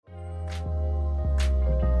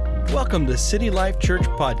Welcome to City Life Church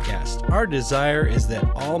Podcast. Our desire is that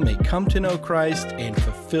all may come to know Christ and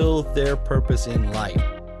fulfill their purpose in life.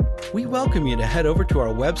 We welcome you to head over to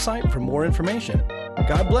our website for more information.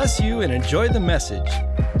 God bless you and enjoy the message.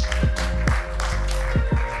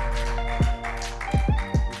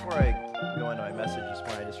 Before I go into my message this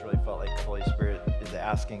morning, I just really felt like the Holy Spirit is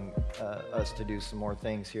asking us to do some more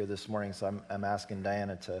things here this morning. So I'm asking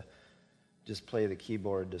Diana to just play the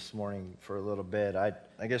keyboard this morning for a little bit. I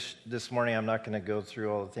guess this morning I'm not going to go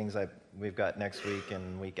through all the things we've got next week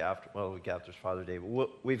and week after's Father's Day.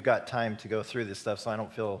 But we've got time to go through this stuff, so I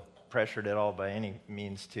don't feel pressured at all by any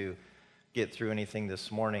means to get through anything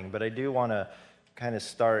this morning. But I do want to kind of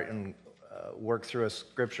start and work through a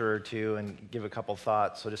scripture or two and give a couple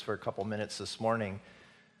thoughts. So just for a couple minutes this morning,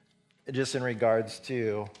 just in regards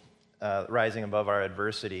to rising above our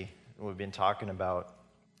adversity we've been talking about.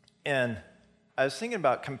 And I was thinking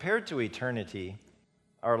about, compared to eternity,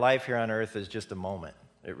 our life here on earth is just a moment.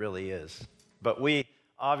 It really is. But we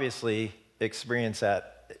obviously experience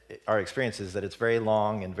that. Our experience is that it's very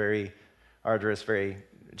long and very arduous, very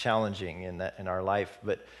challenging in our life.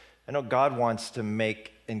 But I know God wants to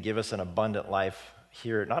make and give us an abundant life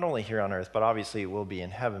here, not only here on earth, but obviously it will be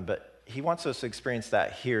in heaven. But He wants us to experience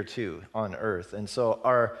that here too, on earth. And so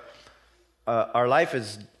our life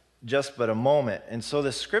is just but a moment. And so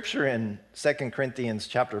the scripture in 2 Corinthians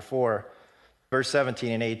chapter 4, verse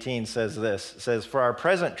 17 and 18 says this. It says, "For our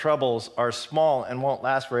present troubles are small and won't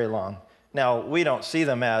last very long." Now, we don't see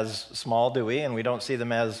them as small, do we? And we don't see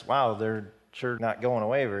them as, wow, they're sure not going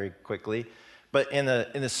away very quickly. But in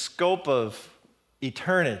the scope of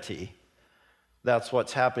eternity, that's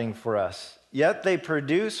what's happening for us. Yet they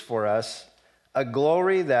produce for us a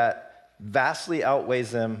glory that vastly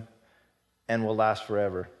outweighs them and will last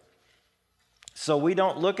forever. So we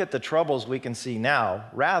don't look at the troubles we can see now.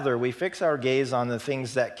 Rather, we fix our gaze on the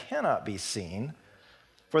things that cannot be seen.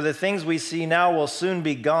 For the things we see now will soon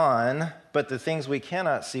be gone, but the things we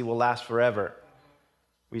cannot see will last forever.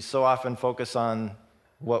 We so often focus on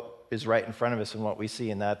what is right in front of us and what we see,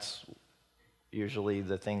 and that's usually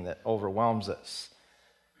the thing that overwhelms us.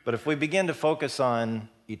 But if we begin to focus on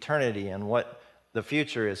eternity and what the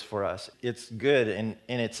future is for us, it's good and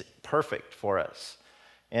it's perfect for us.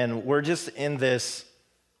 And we're just in this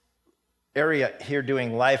area here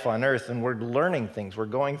doing life on earth, and we're learning things, we're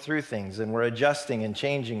going through things, and we're adjusting and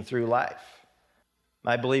changing through life.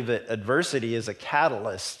 I believe that adversity is a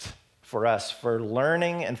catalyst for us for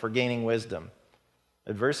learning and for gaining wisdom.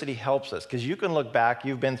 Adversity helps us, because you can look back,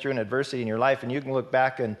 you've been through an adversity in your life, and you can look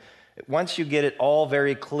back, and once you get it all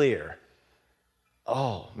very clear,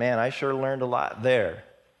 oh man, I sure learned a lot there.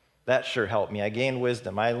 That sure helped me. I gained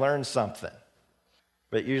wisdom. I learned something.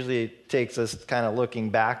 But usually it takes us kind of looking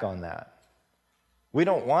back on that. We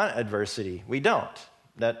don't want adversity. We don't.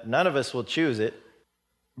 None of us will choose it,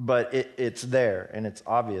 but it's there and it's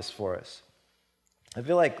obvious for us. I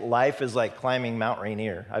feel like life is like climbing Mount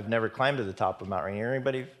Rainier. I've never climbed to the top of Mount Rainier.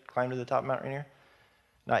 Anybody climb to the top of Mount Rainier?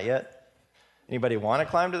 Not yet. Anybody want to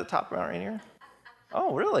climb to the top of Mount Rainier?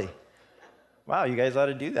 Oh, really? Wow, you guys ought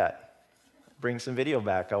to do that. Bring some video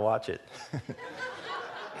back. I'll watch it.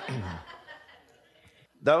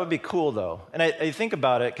 That would be cool, though. And I think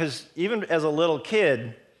about it, because even as a little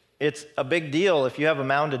kid, it's a big deal if you have a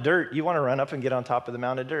mound of dirt. You want to run up and get on top of the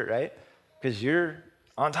mound of dirt, right? Because you're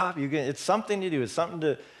on top. It's something to do. It's something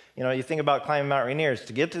to, you think about climbing Mount Rainier. It's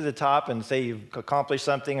to get to the top and say you've accomplished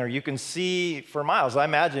something, or you can see for miles. I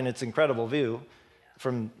imagine it's an incredible view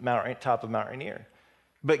from top of Mount Rainier.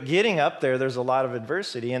 But getting up there, there's a lot of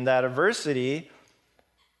adversity. And that adversity,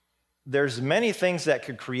 there's many things that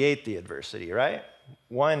could create the adversity, right?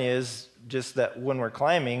 One is just that when we're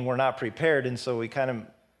climbing, we're not prepared, and so we kind of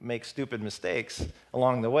make stupid mistakes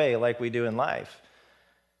along the way like we do in life.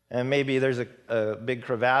 And maybe there's a big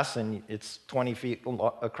crevasse, and it's 20 feet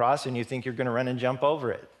across, and you think you're going to run and jump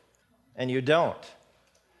over it. And you don't.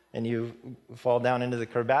 And you fall down into the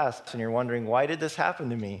crevasse, and you're wondering, why did this happen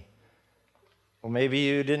to me? Well, maybe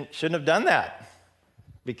you shouldn't have done that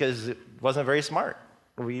because it wasn't very smart.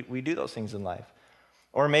 We do those things in life.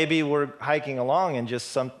 Or maybe we're hiking along and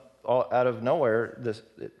just out of nowhere,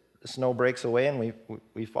 the snow breaks away and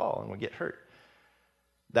we fall and we get hurt.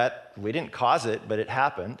 That we didn't cause it, but it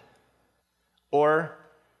happened. Or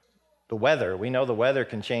the weather. We know the weather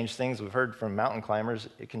can change things. We've heard from mountain climbers,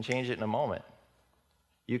 it can change it in a moment.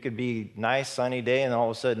 You could be nice, sunny day, and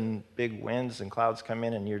all of a sudden big winds and clouds come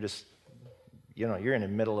in and you're just, you're in the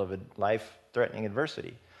middle of a life-threatening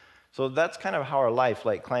adversity. So that's kind of how our life,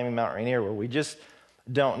 like climbing Mount Rainier, where we just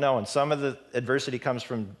don't know. And some of the adversity comes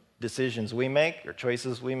from decisions we make or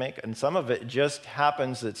choices we make, and some of it just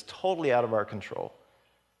happens that's totally out of our control.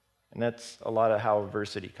 And that's a lot of how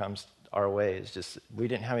adversity comes our way. It's just we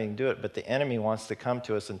didn't have anything to do it, but the enemy wants to come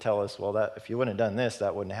to us and tell us, well, that if you wouldn't have done this,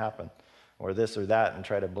 that wouldn't happen, or this or that, and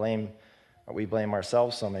try to blame. We blame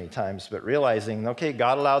ourselves so many times, but realizing, okay,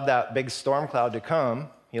 God allowed that big storm cloud to come.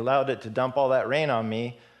 He allowed it to dump all that rain on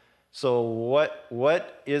me. So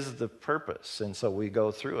what is the purpose? And so we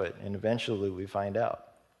go through it, and eventually we find out.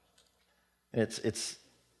 And it's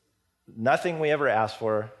nothing we ever asked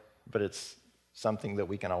for, but it's something that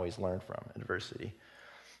we can always learn from adversity.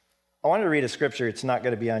 I wanted to read a scripture. It's not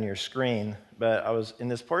going to be on your screen, but I was in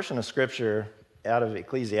this portion of scripture out of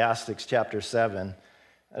Ecclesiastes chapter 7.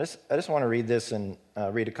 I just want to read this and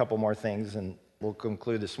read a couple more things, and we'll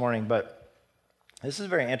conclude this morning. But this is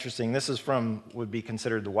very interesting. This is from, would be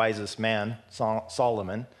considered the wisest man,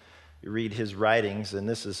 Solomon. You read his writings, and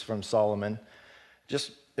this is from Solomon,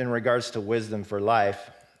 just in regards to wisdom for life.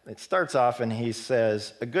 It starts off, and he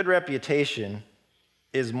says, "A good reputation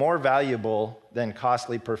is more valuable than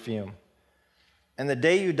costly perfume, and the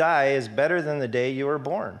day you die is better than the day you were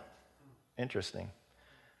born." Interesting.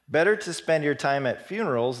 "Better to spend your time at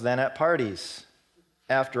funerals than at parties.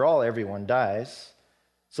 After all, everyone dies.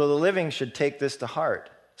 So the living should take this to heart.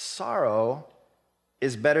 Sorrow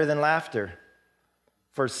is better than laughter,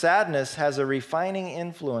 for sadness has a refining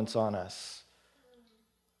influence on us.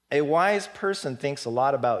 A wise person thinks a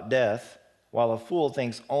lot about death, while a fool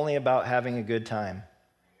thinks only about having a good time.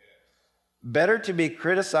 Better to be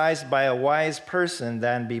criticized by a wise person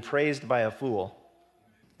than be praised by a fool.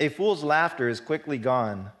 A fool's laughter is quickly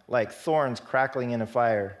gone, like thorns crackling in a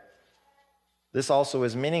fire. This also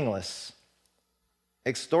is meaningless.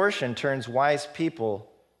 Extortion turns wise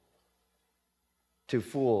people to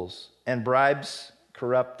fools, and bribes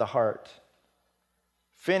corrupt the heart.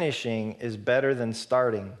 Finishing is better than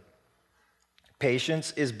starting.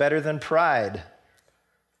 Patience is better than pride.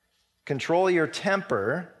 Control your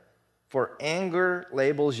temper, for anger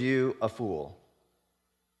labels you a fool.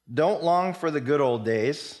 Don't long for the good old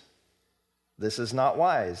days. This is not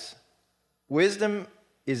wise. Wisdom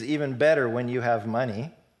is even better when you have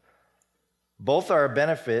money. Both are a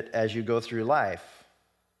benefit as you go through life.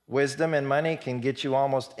 Wisdom and money can get you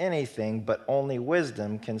almost anything, but only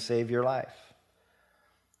wisdom can save your life.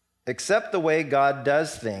 Accept the way God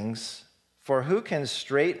does things, for who can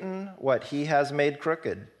straighten what he has made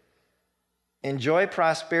crooked? Enjoy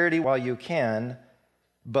prosperity while you can,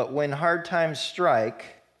 but when hard times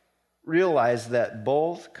strike, realize that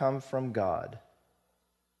both come from God.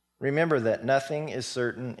 Remember that nothing is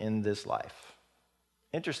certain in this life."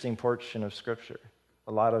 Interesting portion of Scripture.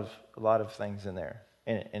 A lot of things in there,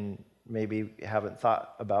 and maybe you haven't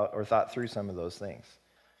thought about or thought through some of those things.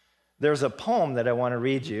 There's a poem that I want to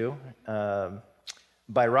read you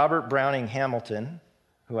by Robert Browning Hamilton,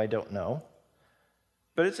 who I don't know,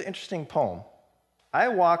 but it's an interesting poem. "I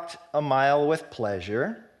walked a mile with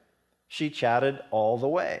pleasure. She chatted all the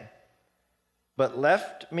way, but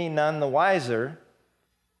left me none the wiser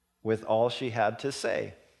with all she had to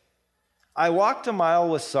say. I walked a mile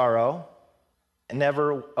with sorrow,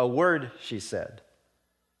 never a word she said.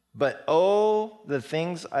 But oh, the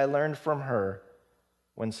things I learned from her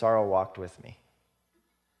when sorrow walked with me."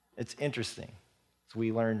 It's interesting.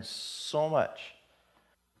 We learn so much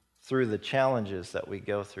through the challenges that we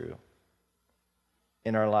go through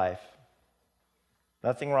in our life.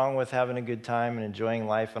 Nothing wrong with having a good time and enjoying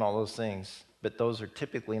life and all those things, but those are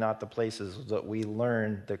typically not the places that we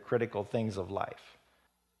learn the critical things of life.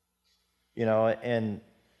 And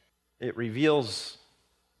it reveals,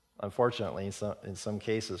 unfortunately, in some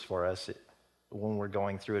cases for us, when we're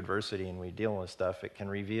going through adversity and we deal with stuff, it can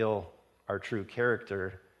reveal our true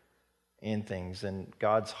character in things. And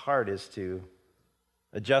God's heart is to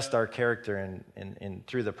adjust our character and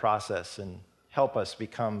through the process and help us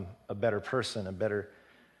become a better person, a better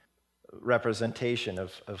representation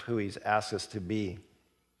of who he's asked us to be.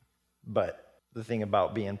 But the thing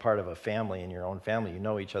about being part of a family, in your own family, you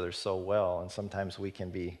know each other so well, and sometimes we can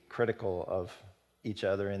be critical of each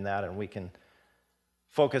other in that, and we can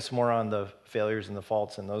focus more on the failures and the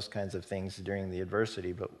faults and those kinds of things during the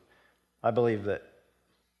adversity. But I believe that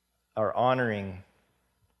our honoring,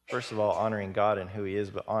 first of all, honoring God and who he is,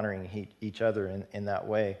 but honoring each other in that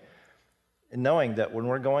way, and knowing that when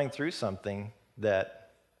we're going through something,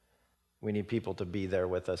 that we need people to be there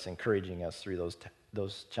with us, encouraging us through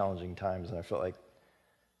those challenging times. And I feel like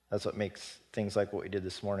that's what makes things like what we did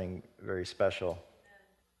this morning very special.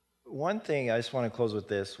 One thing, I just want to close with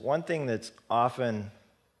this. One thing that's often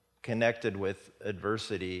connected with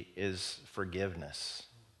adversity is forgiveness.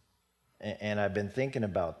 And I've been thinking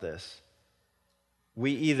about this.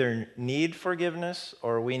 We either need forgiveness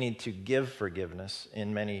or we need to give forgiveness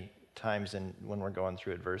in many times when we're going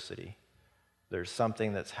through adversity. There's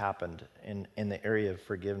something that's happened in the area of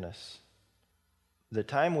forgiveness. The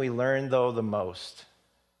time we learn, though, the most,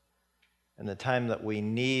 and the time that we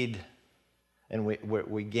need, and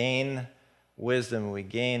we gain wisdom, we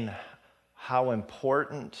gain how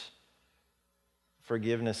important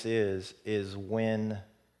forgiveness is when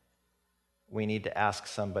we need to ask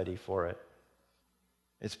somebody for it.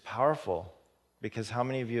 It's powerful, because how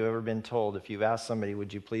many of you have ever been told, if you've asked somebody,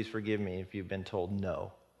 would you please forgive me, if you've been told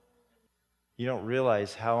no? You don't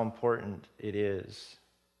realize how important it is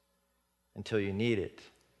until you need it.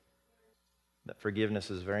 That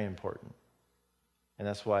forgiveness is very important. And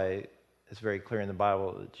that's why it's very clear in the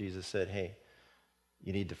Bible that Jesus said, hey,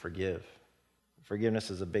 you need to forgive. Forgiveness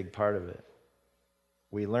is a big part of it.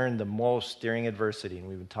 We learn the most during adversity, and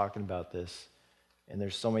we've been talking about this, and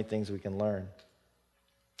there's so many things we can learn.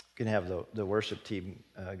 You can have the worship team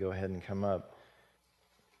go ahead and come up.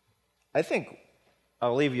 I think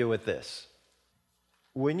I'll leave you with this.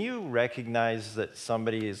 When you recognize that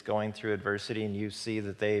somebody is going through adversity and you see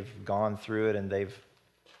that they've gone through it and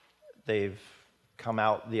they've come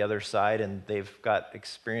out the other side and they've got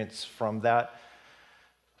experience from that,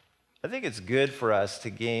 I think it's good for us to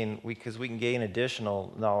gain, because we can gain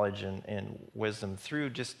additional knowledge and wisdom through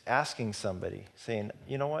just asking somebody, saying,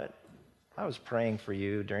 you know what, I was praying for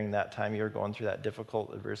you during that time you were going through that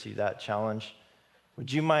difficult adversity, that challenge.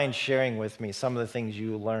 Would you mind sharing with me some of the things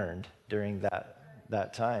you learned during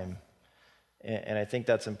that time? And I think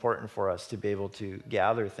that's important for us to be able to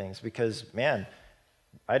gather things, because, man,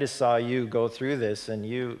 I just saw you go through this, and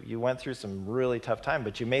you went through some really tough time,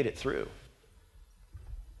 but you made it through.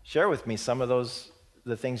 Share with me some of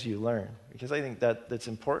the things you learned, because I think that's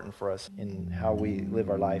important for us in how we live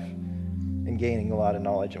our life, and gaining a lot of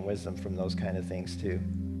knowledge and wisdom from those kind of things too.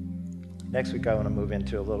 Next week I want to move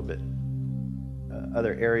into a little bit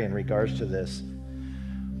other area in regards to this.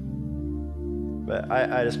 But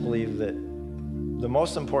I just believe that the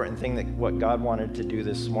most important thing that what God wanted to do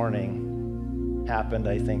this morning happened,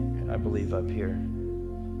 I believe, up here.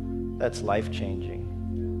 That's life-changing.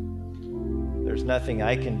 There's nothing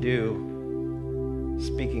I can do,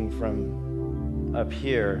 speaking from up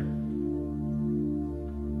here,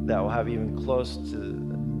 that will have even close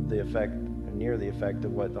to the effect, or near the effect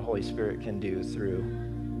of what the Holy Spirit can do through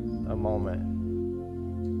a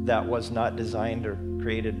moment that was not designed or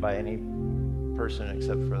created by any person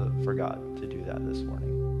except for God to do that this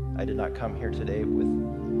morning. I did not come here today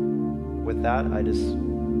with that. I just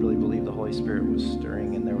really believe the Holy Spirit was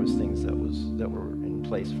stirring, and there was things that were in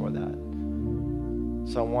place for that.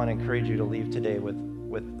 So I want to encourage you to leave today with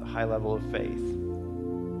a high level of faith,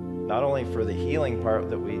 not only for the healing part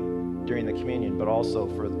that we during the communion, but also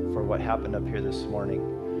for what happened up here this morning.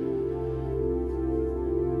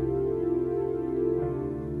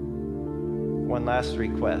 One last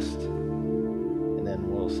request, and then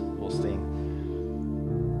we'll sing.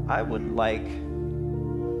 I would like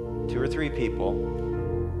 2 or 3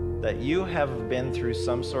 people that you have been through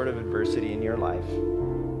some sort of adversity in your life,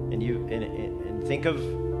 and think of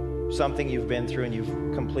something you've been through and you've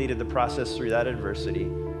completed the process through that adversity.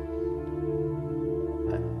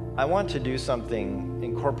 I want to do something,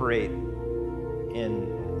 incorporate in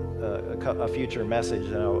a future message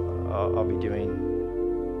that I'll be doing,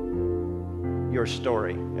 your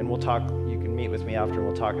story. And we'll talk, you can meet with me after, and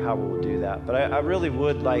we'll talk how we'll do that. But I really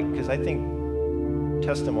would like, because I think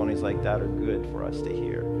testimonies like that are good for us to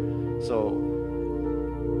hear. So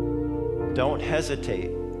don't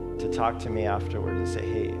hesitate to talk to me afterwards and say,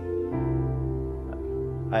 hey,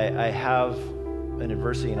 I have an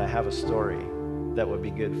adversity and I have a story that would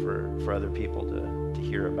be good for other people to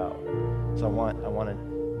hear about. So I want to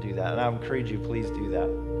do that. And I encourage you, please do that.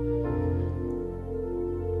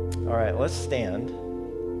 All right, let's stand.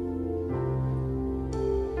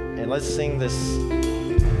 And let's sing this,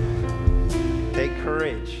 Take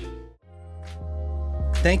Courage.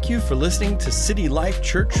 Thank you for listening to City Life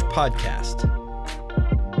Church Podcast.